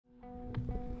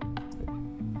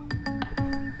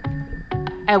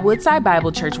At Woodside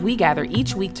Bible Church, we gather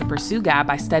each week to pursue God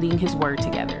by studying His Word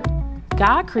together.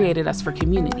 God created us for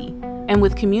community, and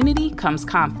with community comes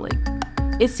conflict.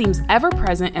 It seems ever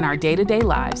present in our day-to-day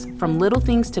lives, from little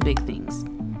things to big things.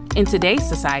 In today's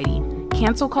society,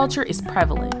 cancel culture is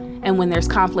prevalent, and when there's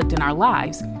conflict in our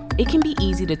lives, it can be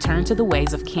easy to turn to the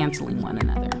ways of canceling one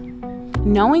another.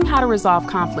 Knowing how to resolve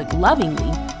conflict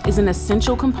lovingly is an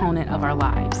essential component of our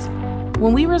lives.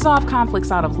 When we resolve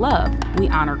conflicts out of love, we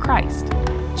honor Christ.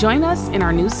 Join us in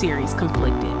our new series,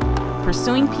 Conflicted,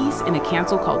 Pursuing Peace in a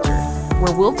Cancel Culture,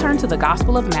 where we'll turn to the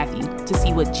Gospel of Matthew to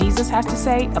see what Jesus has to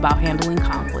say about handling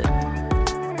conflict.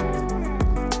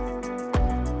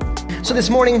 So this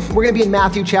morning, we're going to be in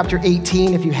Matthew chapter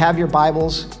 18. If you have your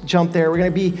Bibles, jump there. We're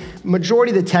going to be,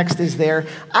 majority of the text is there.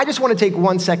 I just want to take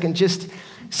 1 second, just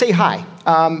say hi.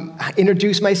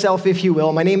 Introduce myself, if you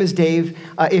will. My name is Dave.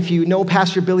 If you know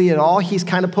Pastor Billy at all, he's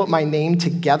kind of put my name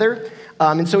together.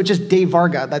 And so it's just Dave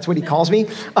Varga, that's what he calls me.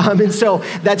 And so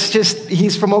that's just,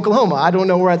 he's from Oklahoma. I don't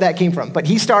know where that came from, but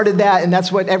he started that, and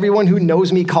that's what everyone who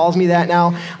knows me calls me that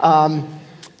now.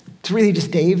 It's really just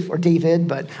Dave or David,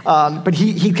 but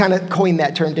he kind of coined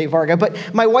that term, Dave Varga.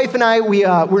 But my wife and I,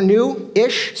 we're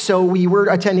new-ish, so we were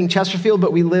attending Chesterfield,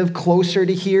 but we live closer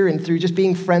to here, and through just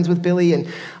being friends with Billy and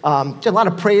just a lot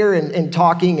of prayer and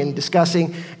talking and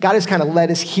discussing, God has kind of led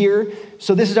us here.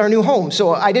 So this is our new home.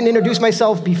 So I didn't introduce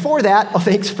myself before that. Oh,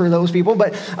 thanks for those people.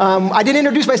 But I didn't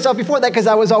introduce myself before that because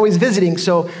I was always visiting.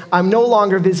 So I'm no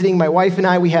longer visiting. My wife and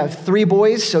I, we have 3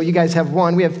 boys. So you guys have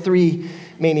 1. We have 3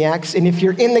 maniacs. And if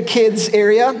you're in the kids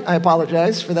area, I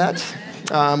apologize for that.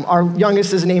 Our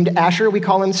youngest is named Asher. We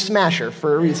call him Smasher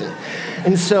for a reason.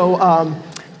 And so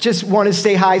just want to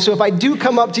say hi. So if I do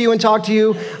come up to you and talk to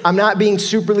you, I'm not being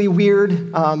superly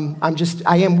weird.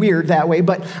 I am weird that way,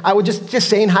 but I would just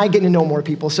saying hi, getting to know more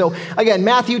people. So again,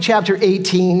 Matthew chapter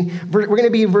 18, we're going to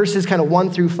be in verses kind of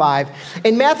 1 through 5.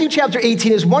 And Matthew chapter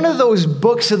 18 is one of those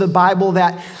books of the Bible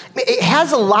that it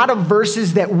has a lot of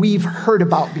verses that we've heard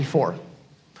about before.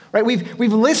 Right?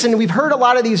 We've listened, we've heard a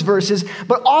lot of these verses,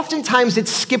 but oftentimes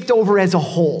it's skipped over as a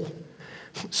whole.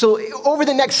 So over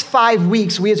the next 5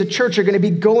 weeks, we as a church are going to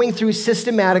be going through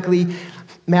systematically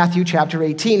Matthew chapter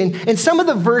 18. And some of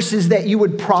the verses that you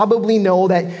would probably know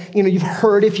that, you've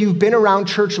heard if you've been around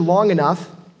church long enough,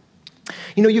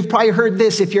 you've probably heard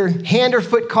this: if your hand or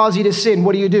foot causes you to sin,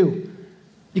 what do?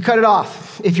 You cut it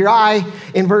off. If your eye,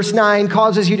 in verse 9,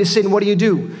 causes you to sin, what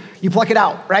do? You pluck it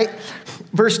out, right?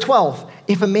 Verse 12,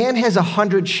 if a man has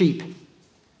 100 sheep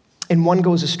and one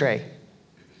goes astray,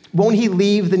 won't he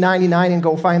leave the 99 and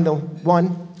go find the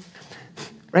one?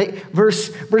 Right? Verse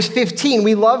 15,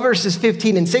 we love verses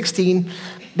 15 and 16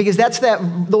 because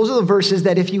those are the verses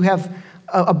that if you have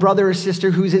a brother or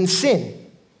sister who's in sin,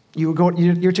 you're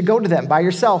to go to them by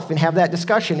yourself and have that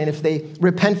discussion. And if they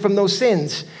repent from those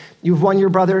sins, you've won your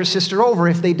brother or sister over.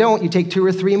 If they don't, you take 2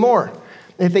 or 3 more.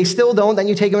 And if they still don't, then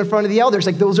you take them in front of the elders.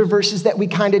 Like, those are verses that we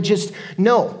kind of just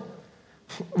know.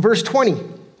 Verse 20,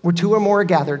 where 2 or more are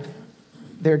gathered,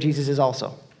 there Jesus is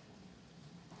also.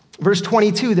 Verse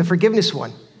 22, the forgiveness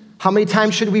one. How many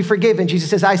times should we forgive? And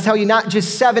Jesus says, I tell you, not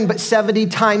just 7, but 70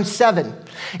 times 7.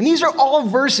 And these are all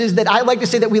verses that I like to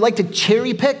say that we like to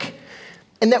cherry pick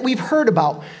and that we've heard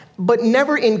about, but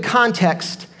never in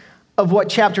context of what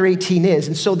chapter 18 is.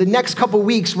 And so the next couple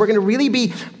weeks, we're going to really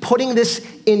be putting this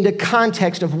into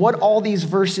context of what all these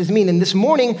verses mean. And this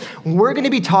morning, we're going to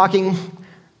be talking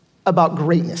about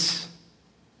greatness.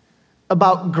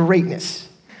 About greatness.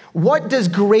 What does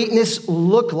greatness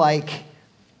look like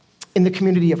in the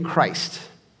community of Christ?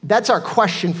 That's our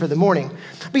question for the morning.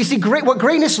 But you see, what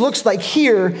greatness looks like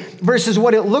here versus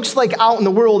what it looks like out in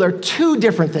the world are 2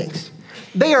 different things.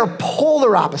 They are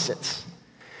polar opposites.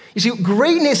 You see,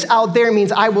 greatness out there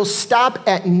means I will stop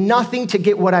at nothing to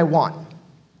get what I want.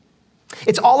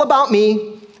 It's all about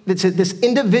me. It's this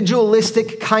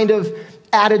individualistic kind of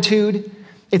attitude.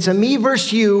 It's a me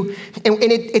versus you, and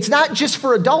it's not just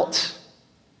for adults.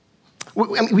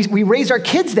 We raise our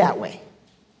kids that way.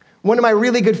 One of my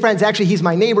really good friends, actually, he's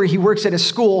my neighbor. He works at a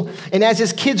school, and as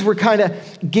his kids were kind of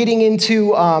getting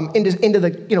into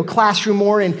the classroom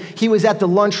more, and he was at the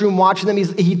lunchroom watching them.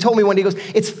 He told me one day, he goes,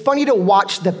 "It's funny to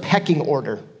watch the pecking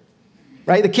order."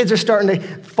 Right? The kids are starting to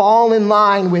fall in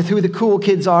line with who the cool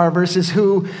kids are versus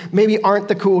who maybe aren't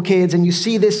the cool kids. And you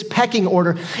see this pecking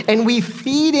order. And we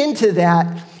feed into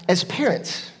that as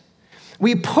parents.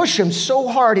 We push them so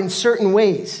hard in certain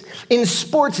ways. In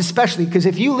sports especially, because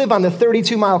if you live on the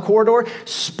 32-mile corridor,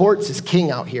 sports is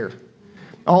king out here.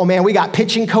 Oh man, we got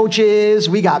pitching coaches,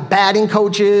 we got batting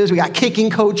coaches, we got kicking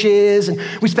coaches, and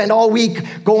we spend all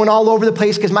week going all over the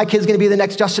place because my kid's going to be the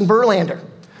next Justin Verlander.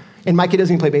 And my kid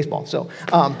doesn't even play baseball, so.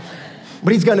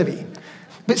 but he's gonna be.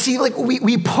 But see, like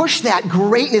we push that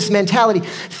greatness mentality.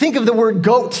 Think of the word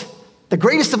GOAT, the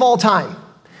greatest of all time.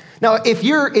 Now, if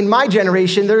you're in my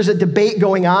generation, there's a debate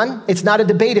going on. It's not a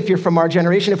debate if you're from our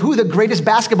generation of who the greatest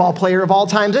basketball player of all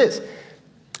times is.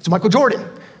 It's Michael Jordan.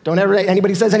 Don't ever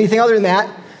anybody says anything other than that.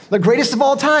 The greatest of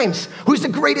all times. Who's the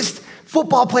greatest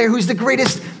football player? Who's the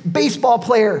greatest baseball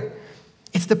player?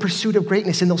 It's the pursuit of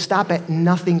greatness, and they'll stop at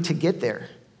nothing to get there.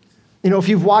 You know, if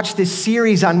you've watched this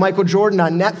series on Michael Jordan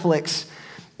on Netflix,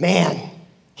 man,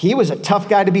 he was a tough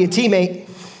guy to be a teammate.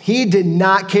 He did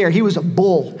not care. He was a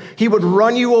bull. He would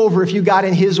run you over if you got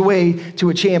in his way to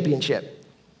a championship.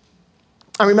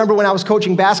 I remember when I was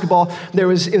coaching basketball, it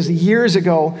was years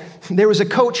ago, there was a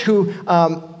coach who,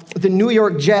 the New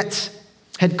York Jets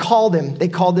had called him. They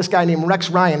called this guy named Rex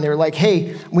Ryan. They were like,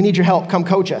 hey, we need your help. Come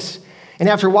coach us. And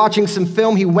after watching some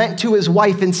film, he went to his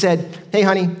wife and said, hey,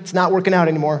 honey, it's not working out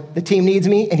anymore. The team needs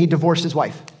me, and he divorced his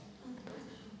wife.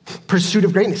 Pursuit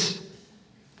of greatness.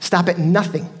 Stop at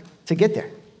nothing to get there.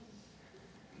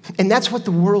 And that's what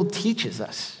the world teaches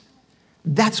us.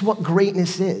 That's what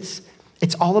greatness is.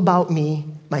 It's all about me,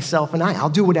 myself, and I. I'll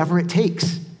do whatever it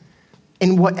takes.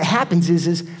 And what happens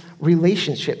is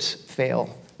relationships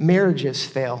fail, marriages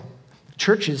fail,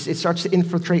 churches, it starts to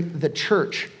infiltrate the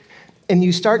church. And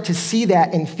you start to see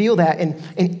that and feel that and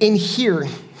in here.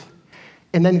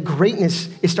 And then greatness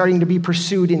is starting to be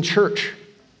pursued in church,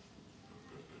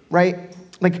 right?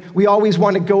 Like we always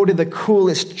want to go to the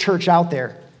coolest church out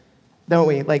there, don't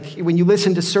we? Like when you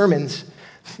listen to sermons,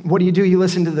 what do? You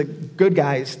listen to the good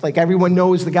guys. Like everyone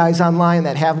knows the guys online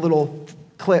that have little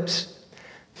clips.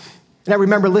 And I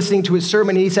remember listening to his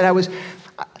sermon, and he said,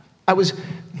 I was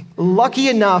lucky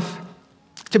enough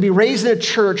to be raised in a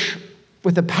church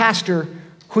with a pastor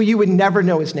who you would never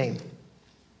know his name.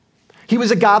 He was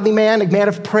a godly man, a man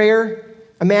of prayer,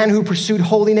 a man who pursued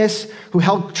holiness, who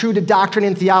held true to doctrine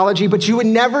and theology, but you would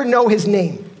never know his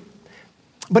name.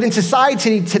 But in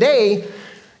society today,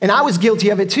 and I was guilty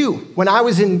of it too, when I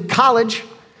was in college,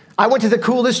 I went to the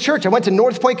coolest church. I went to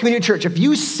North Point Community Church. If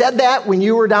you said that when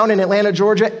you were down in Atlanta,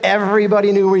 Georgia,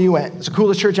 everybody knew where you went. It's the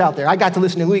coolest church out there. I got to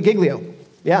listen to Louis Giglio.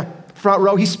 Yeah, front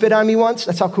row. He spit on me once.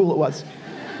 That's how cool it was.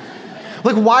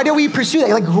 Like, why do we pursue that?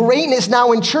 Like, greatness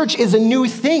now in church is a new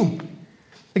thing.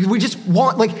 Like, we just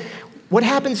want, like, what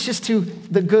happens just to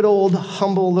the good old,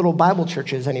 humble little Bible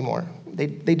churches anymore? They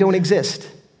don't exist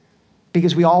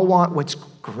because we all want what's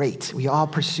great. We all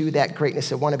pursue that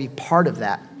greatness and want to be part of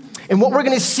that. And what we're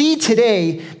going to see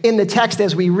today in the text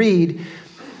as we read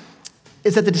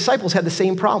is that the disciples had the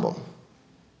same problem,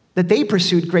 that they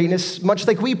pursued greatness much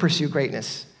like we pursue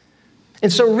greatness.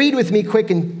 And so read with me quick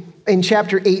in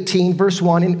chapter 18, verse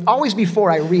 1. And always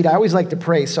before I read, I always like to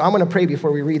pray. So I'm going to pray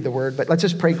before we read the word, but let's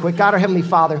just pray quick. God, our Heavenly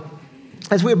Father,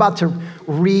 as we're about to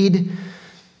read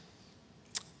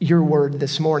your word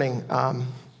this morning,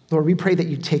 Lord, we pray that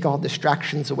you take all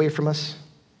distractions away from us.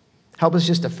 Help us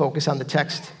just to focus on the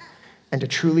text and to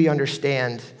truly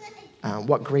understand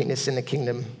what greatness in the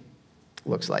kingdom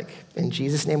looks like. In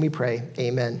Jesus' name we pray,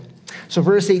 amen. So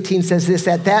verse 18 says this,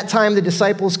 at that time the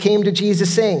disciples came to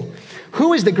Jesus saying,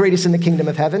 who is the greatest in the kingdom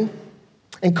of heaven?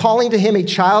 And calling to him a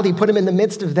child, he put him in the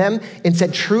midst of them and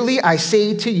said, truly I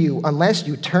say to you, unless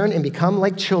you turn and become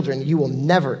like children, you will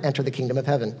never enter the kingdom of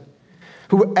heaven.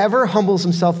 Whoever humbles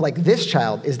himself like this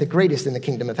child is the greatest in the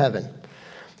kingdom of heaven.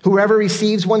 Whoever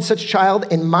receives one such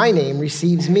child in my name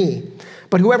receives me.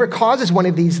 But whoever causes one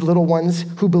of these little ones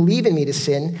who believe in me to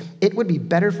sin, it would be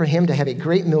better for him to have a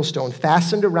great millstone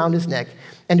fastened around his neck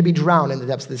and to be drowned in the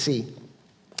depths of the sea.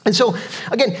 And so,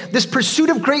 again, this pursuit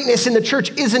of greatness in the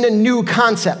church isn't a new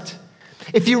concept.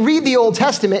 If you read the Old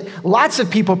Testament, lots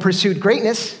of people pursued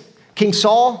greatness. King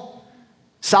Saul,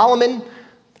 Solomon,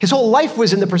 his whole life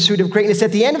was in the pursuit of greatness.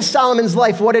 At the end of Solomon's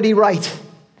life, what did he write?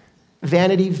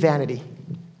 Vanity, vanity.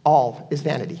 All is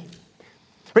vanity.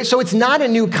 Right? So it's not a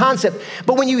new concept.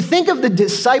 But when you think of the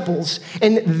disciples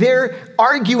and they're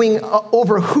arguing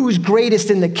over who's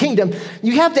greatest in the kingdom,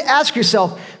 you have to ask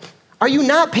yourself, are you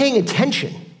not paying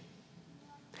attention?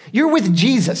 You're with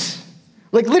Jesus.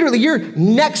 Like literally, you're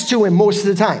next to him most of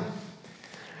the time.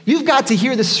 You've got to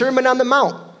hear the Sermon on the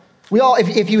Mount.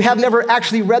 If you have never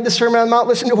actually read the Sermon on the Mount,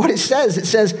 listen to what it says. It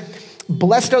says,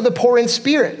 blessed are the poor in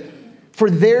spirit, for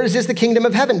theirs is the kingdom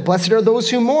of heaven. Blessed are those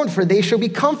who mourn, for they shall be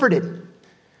comforted.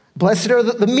 Blessed are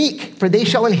the meek, for they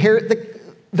shall inherit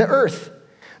the earth.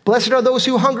 Blessed are those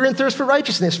who hunger and thirst for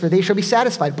righteousness, for they shall be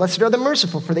satisfied. Blessed are the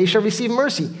merciful, for they shall receive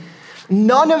mercy.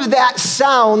 None of that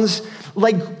sounds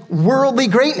like worldly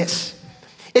greatness.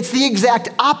 It's the exact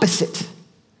opposite.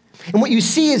 And what you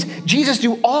see is Jesus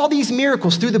do all these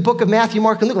miracles through the book of Matthew,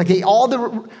 Mark, and Luke, like all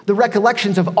the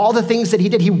recollections of all the things that he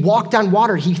did. He walked on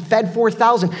water. He fed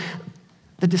 4,000.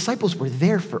 The disciples were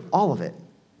there for all of it.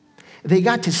 They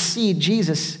got to see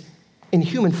Jesus in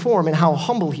human form and how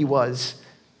humble he was.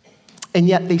 And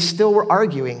yet they still were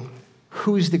arguing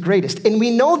who's the greatest. And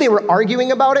we know they were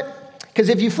arguing about it because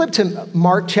if you flip to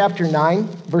Mark chapter 9,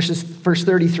 verse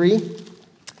 33,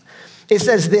 it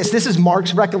says this. This is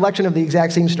Mark's recollection of the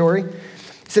exact same story.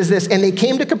 It says this, and they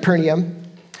came to Capernaum.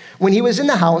 When he was in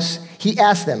the house, he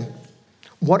asked them,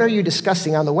 what are you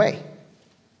discussing on the way?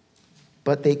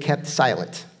 But they kept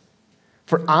silent.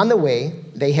 For on the way,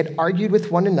 they had argued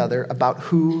with one another about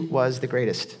who was the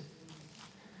greatest.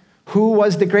 Who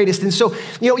was the greatest? And so,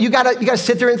 you gotta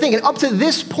sit there and think. And up to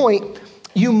this point,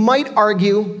 you might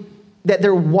argue that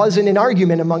there wasn't an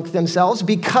argument amongst themselves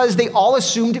because they all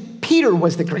assumed Peter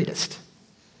was the greatest.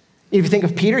 If you think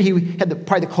of Peter, he had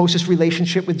probably the closest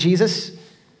relationship with Jesus.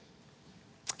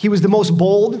 He was the most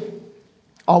bold,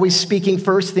 always speaking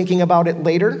first, thinking about it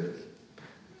later.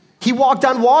 He walked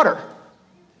on water.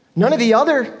 None of the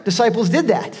other disciples did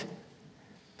that.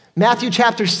 Matthew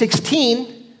chapter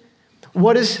 16,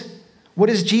 what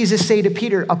does Jesus say to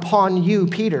Peter? Upon you,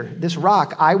 Peter, this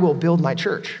rock, I will build my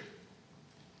church.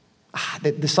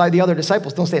 The other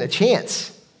disciples don't stand a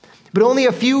chance. But only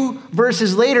a few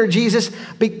verses later, Jesus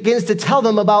begins to tell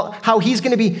them about how he's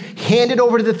going to be handed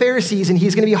over to the Pharisees and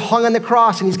he's going to be hung on the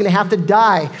cross and he's going to have to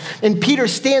die. And Peter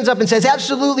stands up and says,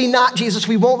 absolutely not, Jesus.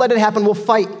 We won't let it happen. We'll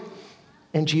fight.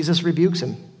 And Jesus rebukes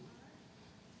him.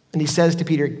 And he says to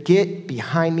Peter, get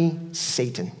behind me,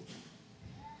 Satan.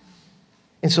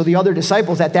 And so the other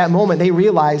disciples at that moment, they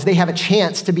realize they have a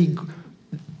chance to be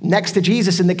next to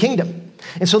Jesus in the kingdom.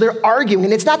 And so they're arguing,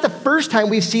 and it's not the first time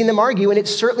we've seen them argue, and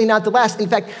it's certainly not the last. In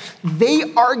fact,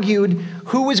 they argued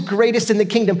who was greatest in the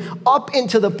kingdom up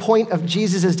into the point of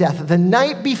Jesus' death. The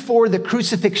night before the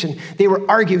crucifixion, they were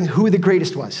arguing who the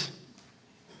greatest was.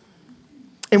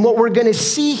 And what we're going to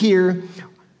see here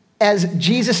as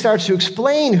Jesus starts to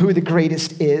explain who the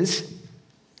greatest is,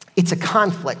 it's a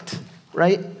conflict,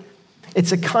 right?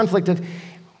 It's a conflict of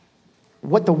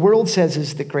what the world says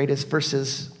is the greatest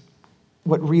versus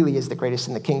what really is the greatest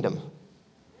in the kingdom.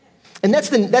 And that's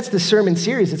the sermon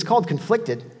series. It's called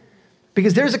Conflicted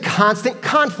because there's a constant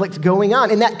conflict going on.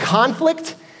 And that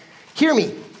conflict, hear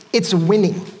me, it's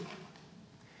winning.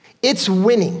 It's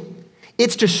winning.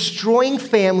 It's destroying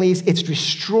families. It's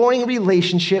destroying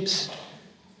relationships.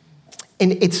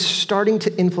 And it's starting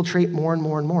to infiltrate more and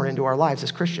more and more into our lives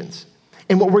as Christians.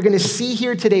 And what we're going to see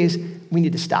here today is we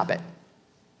need to stop it.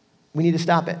 We need to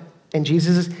stop it. And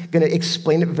Jesus is going to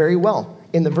explain it very well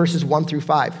in the verses 1 through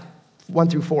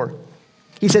 4.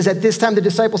 He says, at this time, the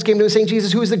disciples came to him saying,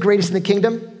 Jesus, who is the greatest in the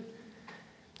kingdom?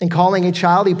 And calling a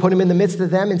child, he put him in the midst of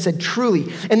them and said,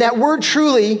 truly. And that word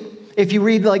truly, if you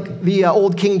read like the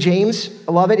old King James,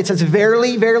 I love it. It says,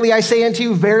 verily, verily, I say unto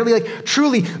you, verily, like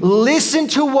truly, listen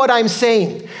to what I'm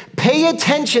saying. Pay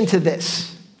attention to this.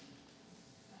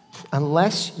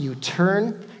 Unless you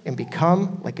turn and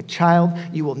become like a child,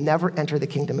 you will never enter the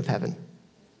kingdom of heaven.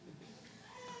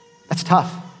 That's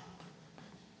tough.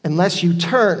 Unless you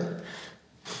turn.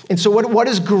 And so what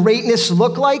does greatness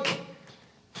look like?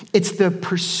 It's the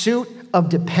pursuit of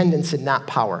dependence and not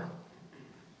power.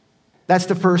 That's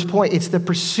the first point. It's the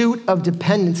pursuit of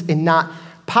dependence and not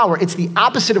power. It's the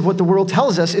opposite of what the world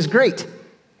tells us is great.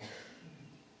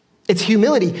 It's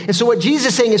humility. And so what Jesus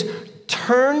is saying is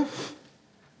turn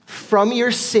from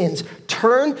your sins.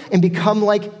 Turn and become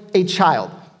like a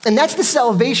child. And that's the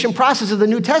salvation process of the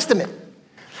New Testament.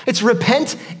 It's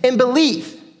repent and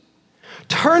believe.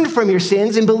 Turn from your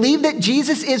sins and believe that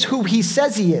Jesus is who he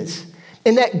says he is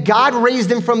and that God raised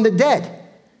him from the dead.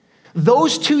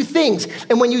 Those two things.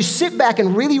 And when you sit back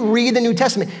and really read the New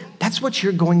Testament, that's what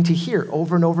you're going to hear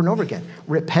over and over and over again.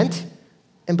 Repent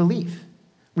and believe.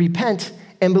 Repent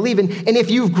and believe. And if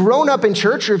you've grown up in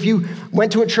church or if you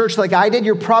went to a church like I did,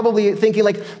 you're probably thinking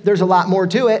like, there's a lot more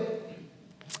to it.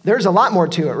 There's a lot more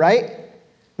to it, right? I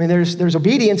mean, there's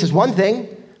obedience is one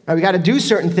thing. Right? We got to do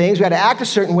certain things. We got to act a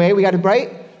certain way. We got to, right?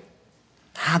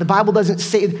 The Bible doesn't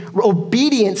say,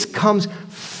 obedience comes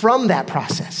from that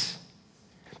process.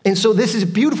 And so this is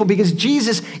beautiful because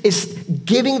Jesus is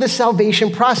giving the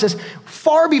salvation process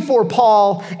far before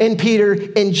Paul and Peter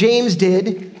and James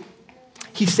did.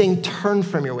 He's saying, turn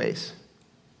from your ways.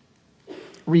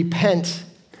 Repent,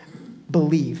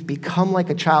 believe, become like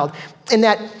a child. And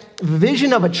that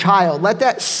vision of a child, let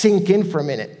that sink in for a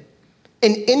minute.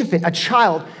 An infant, a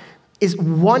child, is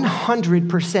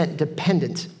 100%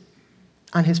 dependent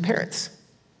on his parents.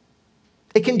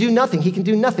 It can do nothing. He can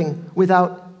do nothing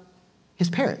without his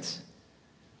parents.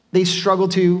 They struggle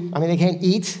they can't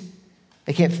eat.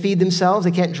 They can't feed themselves.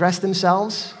 They can't dress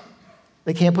themselves.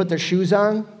 They can't put their shoes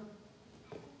on,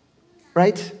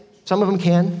 right? Some of them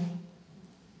can.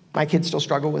 My kids still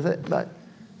struggle with it, but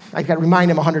I've got to remind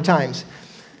them 100 times.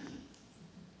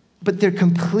 But they're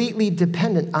completely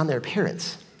dependent on their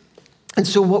parents. And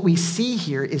so what we see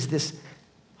here is this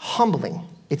humbling.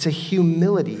 It's a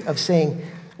humility of saying,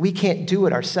 we can't do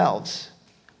it ourselves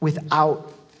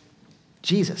without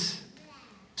Jesus.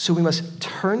 So we must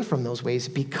turn from those ways,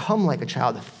 become like a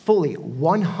child, fully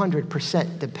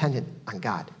 100% dependent on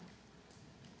God.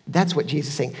 That's what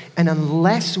Jesus is saying. And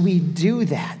unless we do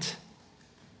that,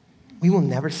 we will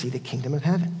never see the kingdom of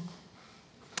heaven.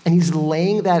 And he's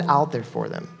laying that out there for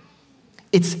them.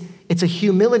 It's a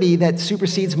humility that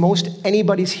supersedes most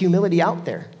anybody's humility out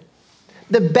there.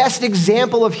 The best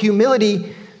example of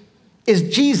humility is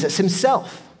Jesus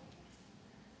himself.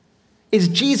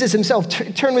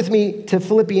 Turn with me to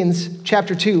Philippians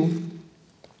chapter 2,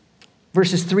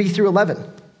 verses 3 through 11.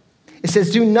 It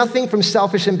says, do nothing from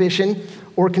selfish ambition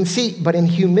or conceit, but in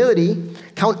humility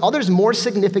count others more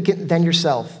significant than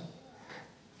yourself.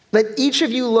 Let each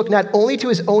of you look not only to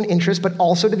his own interest, but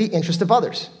also to the interest of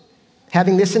others,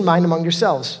 having this in mind among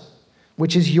yourselves,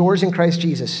 which is yours in Christ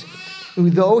Jesus, who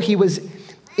though he was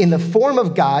in the form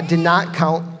of God, did not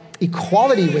count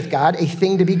equality with God a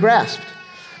thing to be grasped,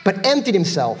 but emptied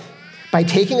himself by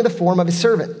taking the form of a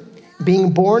servant.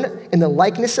 Being born in the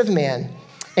likeness of man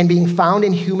and being found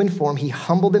in human form, he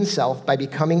humbled himself by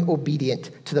becoming obedient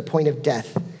to the point of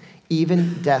death,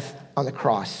 even death on the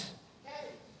cross.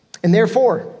 And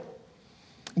therefore,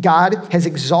 God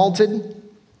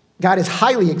has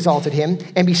highly exalted him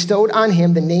and bestowed on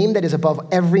him the name that is above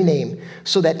every name,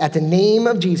 so that at the name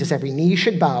of Jesus every knee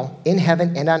should bow in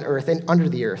heaven and on earth and under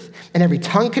the earth, and every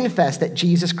tongue confess that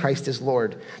Jesus Christ is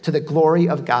Lord, to the glory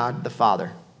of God the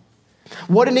Father.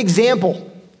 What an example.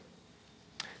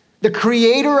 The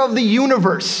creator of the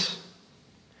universe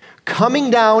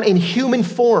coming down in human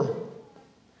form,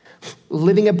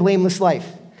 living a blameless life.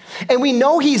 And we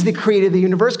know he's the creator of the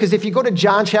universe because if you go to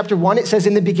John chapter 1, it says,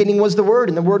 in the beginning was the Word,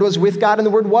 and the Word was with God, and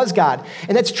the Word was God.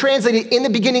 And that's translated, in the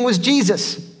beginning was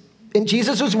Jesus. And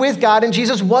Jesus was with God, and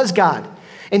Jesus was God.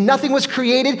 And nothing was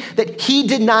created that he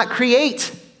did not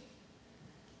create.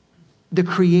 The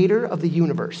creator of the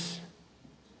universe,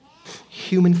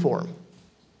 human form,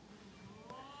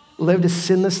 lived a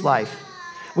sinless life,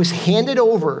 was handed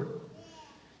over,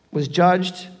 was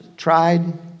judged, tried,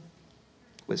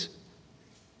 was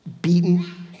beaten,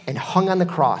 and hung on the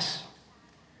cross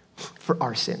for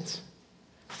our sins,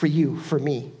 for you, for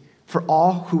me, for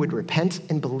all who would repent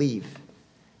and believe.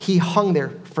 He hung there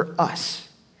for us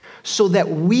so that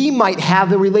we might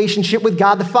have the relationship with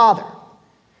God the Father.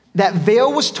 That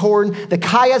veil was torn, the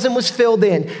chiasm was filled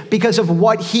in because of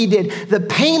what he did. The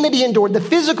pain that he endured, the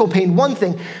physical pain, one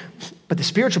thing, but the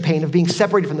spiritual pain of being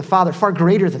separated from the Father, far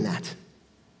greater than that.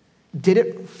 Did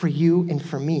it for you and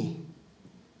for me.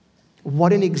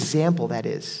 What an example that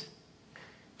is.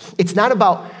 It's not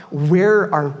about where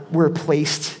we're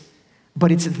placed,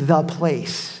 but it's the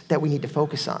place that we need to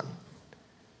focus on.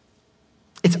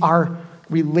 It's our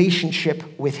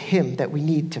relationship with him that we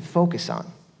need to focus on.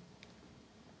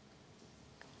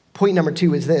 Point number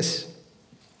 2 is this,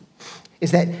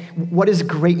 is that what does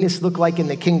greatness look like in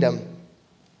the kingdom?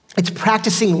 It's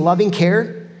practicing loving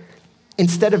care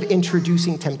instead of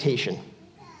introducing temptation.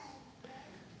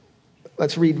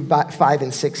 Let's read 5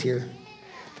 and 6 here.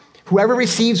 Whoever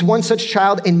receives one such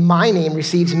child in my name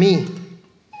receives me.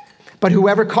 But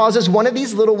whoever causes one of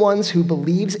these little ones who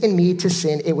believes in me to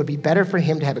sin, it would be better for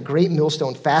him to have a great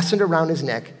millstone fastened around his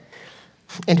neck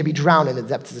and to be drowned in the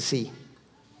depths of the sea.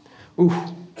 Ooh.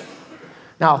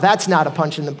 Now, if that's not a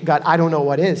punch in the gut, I don't know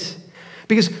what is.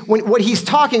 Because what he's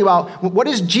talking about, what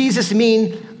does Jesus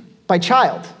mean by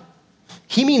child?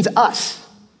 He means us.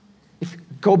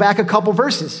 Go back a couple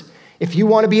verses. If you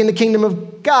want to be in the kingdom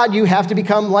of God, you have to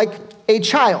become like a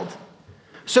child.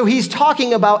 So he's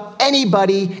talking about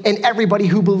anybody and everybody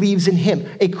who believes in him,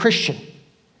 a Christian.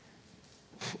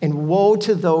 And woe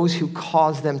to those who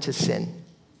cause them to sin.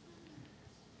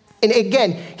 And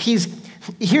again,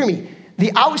 hear me,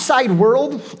 the outside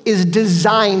world is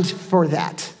designed for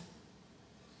that.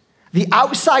 The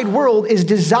outside world is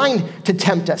designed to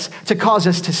tempt us, to cause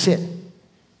us to sin.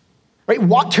 Right?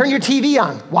 Turn your TV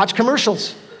on, watch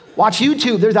commercials. Watch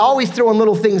YouTube, there's always throwing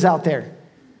little things out there.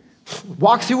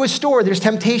 Walk through a store, there's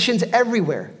temptations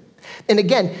everywhere. And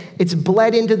again, it's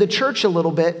bled into the church a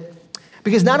little bit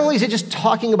because not only is it just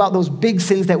talking about those big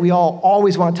sins that we all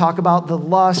always want to talk about, the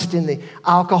lust and the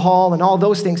alcohol and all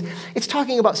those things, it's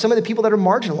talking about some of the people that are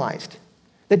marginalized,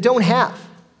 that don't have.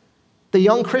 the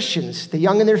young Christians, the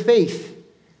young in their faith,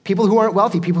 people who aren't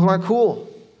wealthy, people who aren't cool,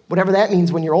 whatever that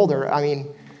means when you're older.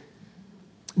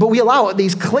 But we allow it.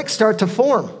 These cliques start to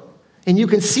form, and you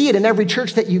can see it in every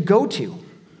church that you go to.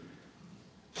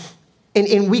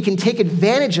 And we can take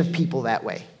advantage of people that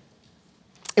way.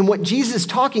 And what Jesus is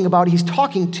talking about, he's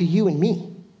talking to you and me.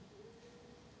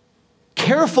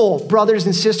 Careful, brothers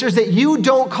and sisters, that you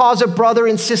don't cause a brother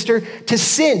and sister to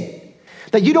sin,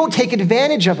 that you don't take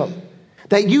advantage of them,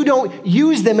 that you don't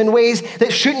use them in ways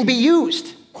that shouldn't be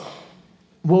used.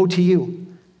 Woe to you.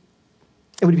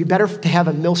 It would be better to have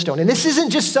a millstone. And this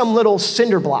isn't just some little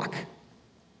cinder block.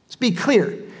 Let's be clear.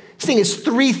 This thing is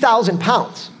 3,000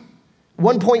 pounds,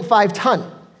 1.5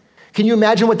 ton. Can you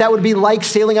imagine what that would be like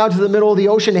sailing out to the middle of the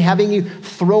ocean and having you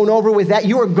thrown over with that?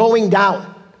 You are going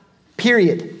down,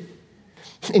 period.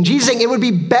 And Jesus is saying it would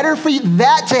be better for you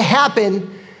that to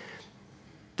happen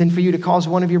than for you to cause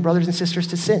one of your brothers and sisters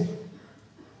to sin.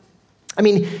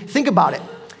 Think about it.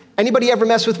 Anybody ever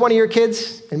mess with one of your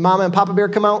kids and Mama and Papa Bear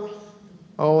come out?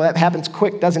 Oh, that happens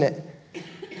quick, doesn't it?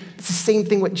 It's the same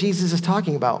thing what Jesus is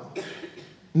talking about.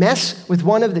 Mess with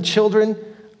one of the children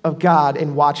of God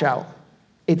and watch out.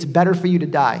 It's better for you to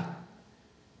die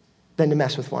than to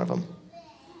mess with one of them.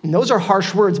 And those are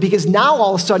harsh words because now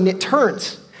all of a sudden it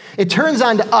turns. It turns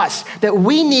on to us that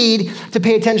we need to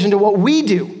pay attention to what we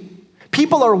do.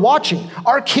 People are watching.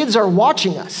 Our kids are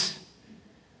watching us.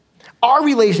 Our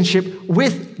relationship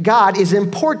with God is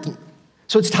important.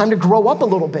 So it's time to grow up a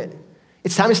little bit.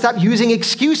 It's time to stop using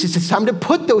excuses. It's time to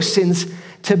put those sins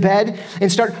to bed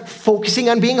and start focusing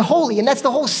on being holy. And that's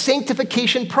the whole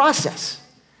sanctification process.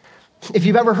 If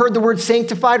you've ever heard the word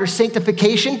sanctified or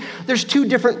sanctification, there's two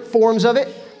different forms of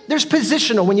it. There's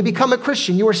positional. When you become a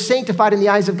Christian, you are sanctified in the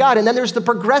eyes of God. And then there's the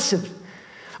progressive,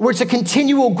 where it's a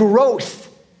continual growth.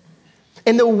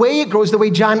 And the way it grows, the way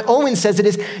John Owen says it,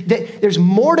 is that there's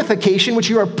mortification, which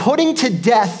you are putting to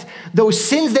death those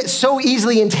sins that so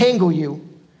easily entangle you.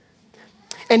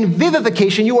 And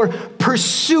vivification, you are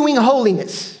pursuing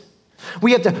holiness.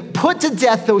 We have to put to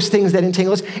death those things that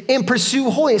entangle us and pursue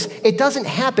holiness. It doesn't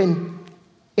happen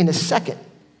in a second.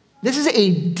 This is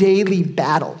a daily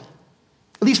battle.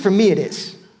 At least for me it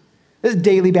is. This is a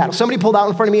daily battle. Somebody pulled out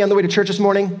in front of me on the way to church this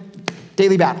morning.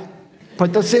 Daily battle.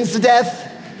 Put those sins to death.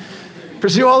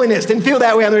 Pursue holiness. Didn't feel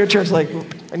that way on the way to church. Like,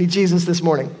 I need Jesus this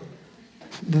morning.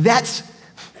 That's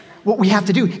what we have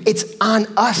to do. It's on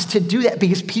us to do that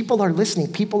because people are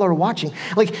listening. People are watching.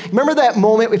 Like, remember that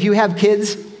moment if you have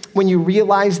kids when you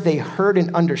realize they heard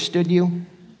and understood you?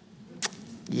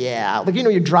 Yeah. Like,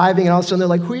 you're driving and all of a sudden they're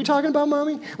like, who are you talking about,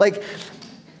 mommy? Like,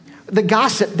 the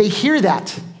gossip, they hear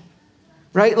that,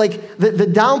 right? Like, the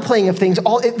downplaying of things.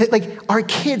 Our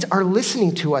kids are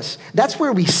listening to us. That's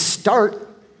where we start.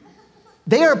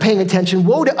 They are paying attention.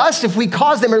 Woe to us if we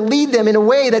cause them or lead them in a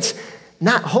way that's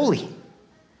not holy,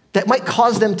 that might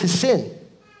cause them to sin.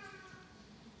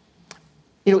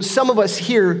 Some of us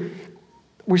here,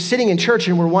 we're sitting in church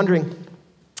and we're wondering,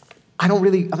 I don't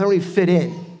really fit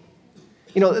in.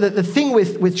 The thing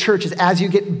with church is as you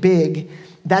get big,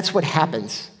 that's what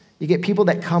happens. You get people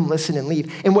that come, listen, and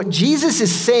leave. And what Jesus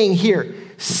is saying here,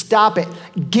 stop it.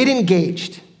 Get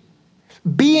engaged.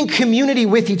 Be in community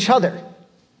with each other.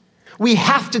 We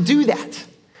have to do that.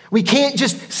 We can't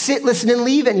just sit, listen, and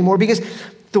leave anymore because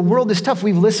the world is tough.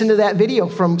 We've listened to that video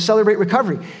from Celebrate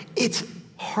Recovery. It's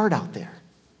hard out there.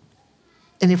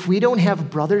 And if we don't have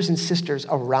brothers and sisters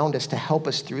around us to help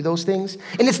us through those things,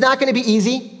 and it's not going to be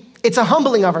easy, it's a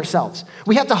humbling of ourselves.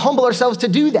 We have to humble ourselves to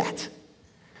do that.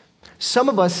 Some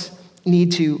of us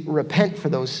need to repent for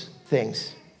those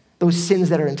things, those sins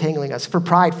that are entangling us, for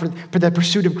pride, for the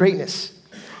pursuit of greatness.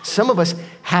 Some of us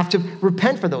have to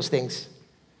repent for those things.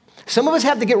 Some of us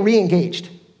have to get re-engaged.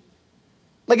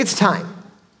 Like, it's time.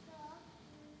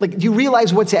 Like, do you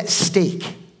realize what's at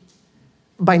stake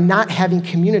by not having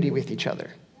community with each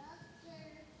other?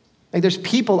 Like, there's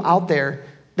people out there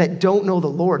that don't know the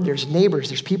Lord. There's neighbors,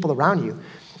 there's people around you.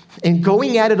 And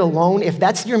going at it alone, if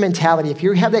that's your mentality, if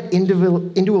you have that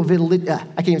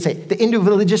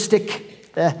individualistic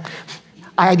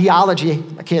ideology,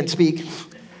 I can't speak,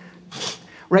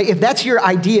 right? If that's your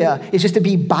idea, it's just to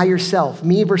be by yourself,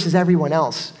 me versus everyone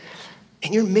else,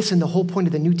 and you're missing the whole point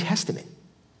of the New Testament.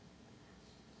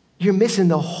 You're missing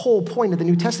the whole point of the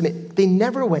New Testament. They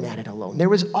never went at it alone. There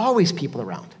was always people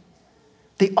around.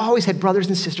 They always had brothers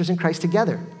and sisters in Christ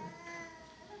together.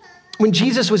 When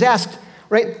Jesus was asked,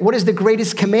 right, what is the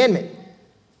greatest commandment?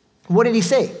 What did he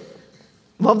say?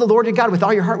 Love the Lord your God with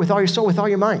all your heart, with all your soul, with all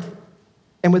your mind,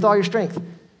 and with all your strength.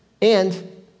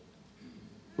 And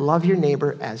love your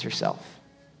neighbor as yourself.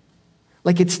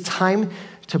 Like, it's time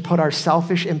to put our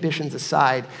selfish ambitions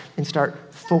aside and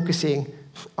start focusing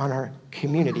on our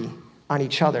community, on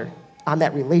each other, on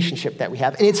that relationship that we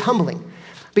have. And it's humbling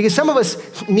because some of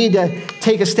us need to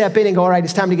take a step in and go, all right,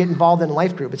 it's time to get involved in a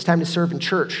life group. It's time to serve in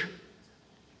church.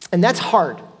 And that's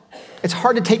hard. It's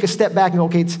hard to take a step back and go,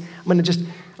 okay, I'm going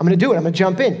to do it. I'm going to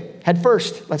jump in head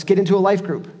first. Let's get into a life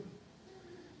group.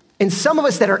 And some of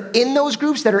us that are in those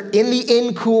groups, that are in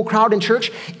the cool crowd in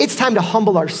church, it's time to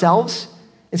humble ourselves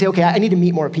and say, okay, I need to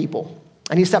meet more people.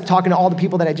 I need to stop talking to all the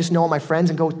people that I just know, my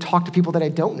friends, and go talk to people that I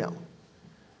don't know.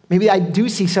 Maybe I do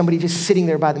see somebody just sitting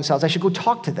there by themselves. I should go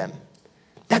talk to them.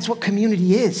 That's what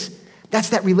community is. That's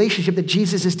that relationship that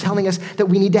Jesus is telling us that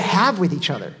we need to have with each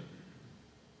other.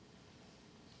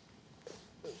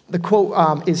 The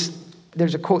quote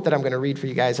there's a quote that I'm going to read for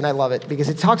you guys, and I love it because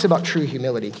it talks about true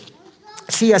humility.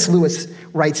 C.S. Lewis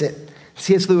writes it.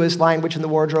 C.S. Lewis, Lion, Witch, and the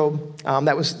Wardrobe.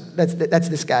 That's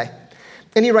this guy.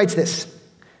 And he writes this.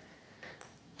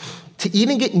 To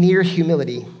even get near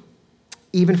humility,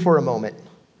 even for a moment,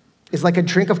 is like a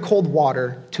drink of cold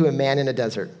water to a man in a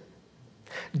desert.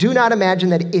 Do not imagine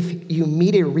that if you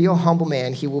meet a real humble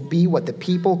man, he will be what the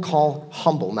people call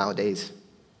humble nowadays.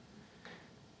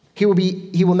 He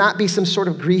will not be some sort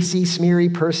of greasy, smeary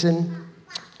person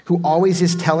who always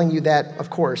is telling you that,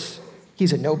 of course,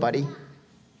 he's a nobody.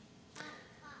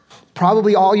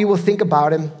 Probably all you will think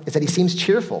about him is that he seems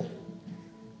cheerful,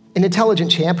 an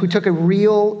intelligent champ who took a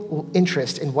real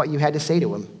interest in what you had to say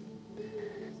to him.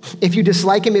 If you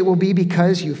dislike him, it will be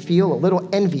because you feel a little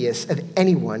envious of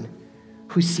anyone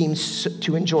who seems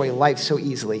to enjoy life so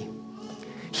easily.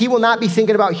 He will not be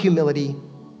thinking about humility.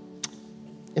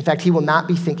 In fact, he will not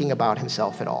be thinking about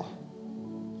himself at all.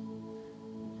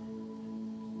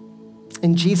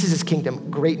 In Jesus'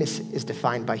 kingdom, greatness is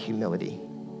defined by humility.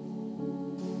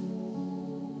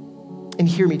 And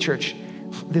hear me, church,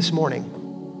 this morning,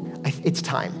 it's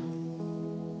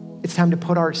time. It's time to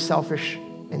put our selfish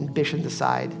ambitions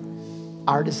aside,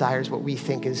 our desires, what we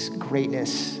think is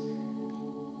greatness.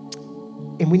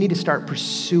 And we need to start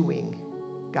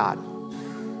pursuing God.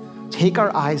 Take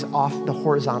our eyes off the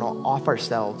horizontal, off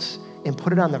ourselves, and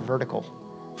put it on the vertical,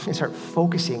 and start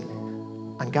focusing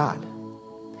on God.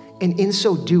 And in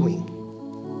so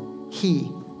doing, he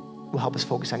will help us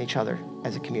focus on each other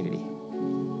as a community.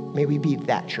 May we be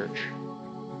that church.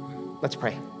 Let's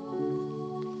pray.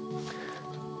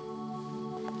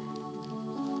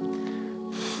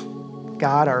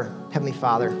 God, our Heavenly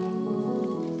Father,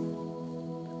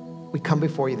 we come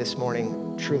before you this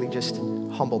morning truly just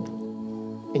humbled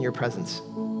in your presence.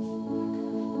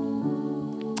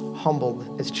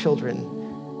 Humbled as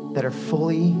children that are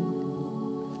fully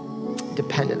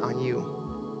dependent on you.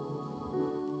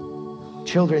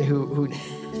 Children who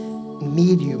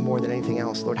need you more than anything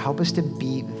else. Lord, help us to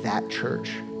be that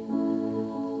church.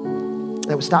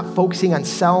 That would stop focusing on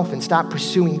self and stop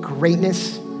pursuing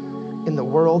greatness in the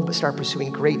world, but start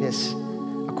pursuing greatness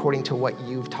according to what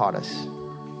you've taught us.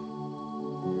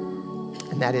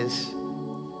 And that is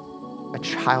a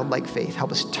childlike faith.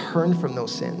 Help us turn from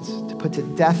those sins, to put to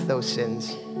death those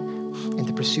sins, and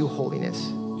to pursue holiness.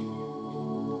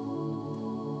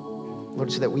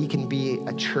 Lord, so that we can be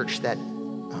a church that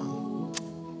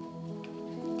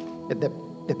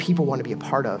people want to be a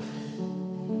part of,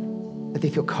 that they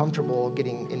feel comfortable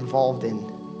getting involved in,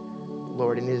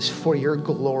 Lord, and it is for your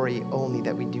glory only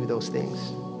that we do those things.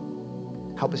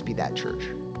 Help us be that church.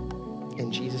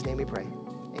 In Jesus' name we pray.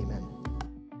 Amen.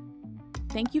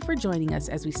 Thank you for joining us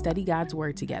as we study God's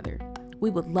Word together. We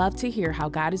would love to hear how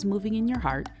God is moving in your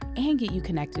heart and get you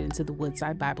connected into the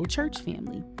Woodside Bible Church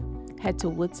family. Head to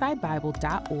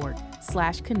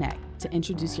woodsidebible.org/connect to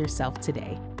introduce yourself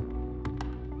today.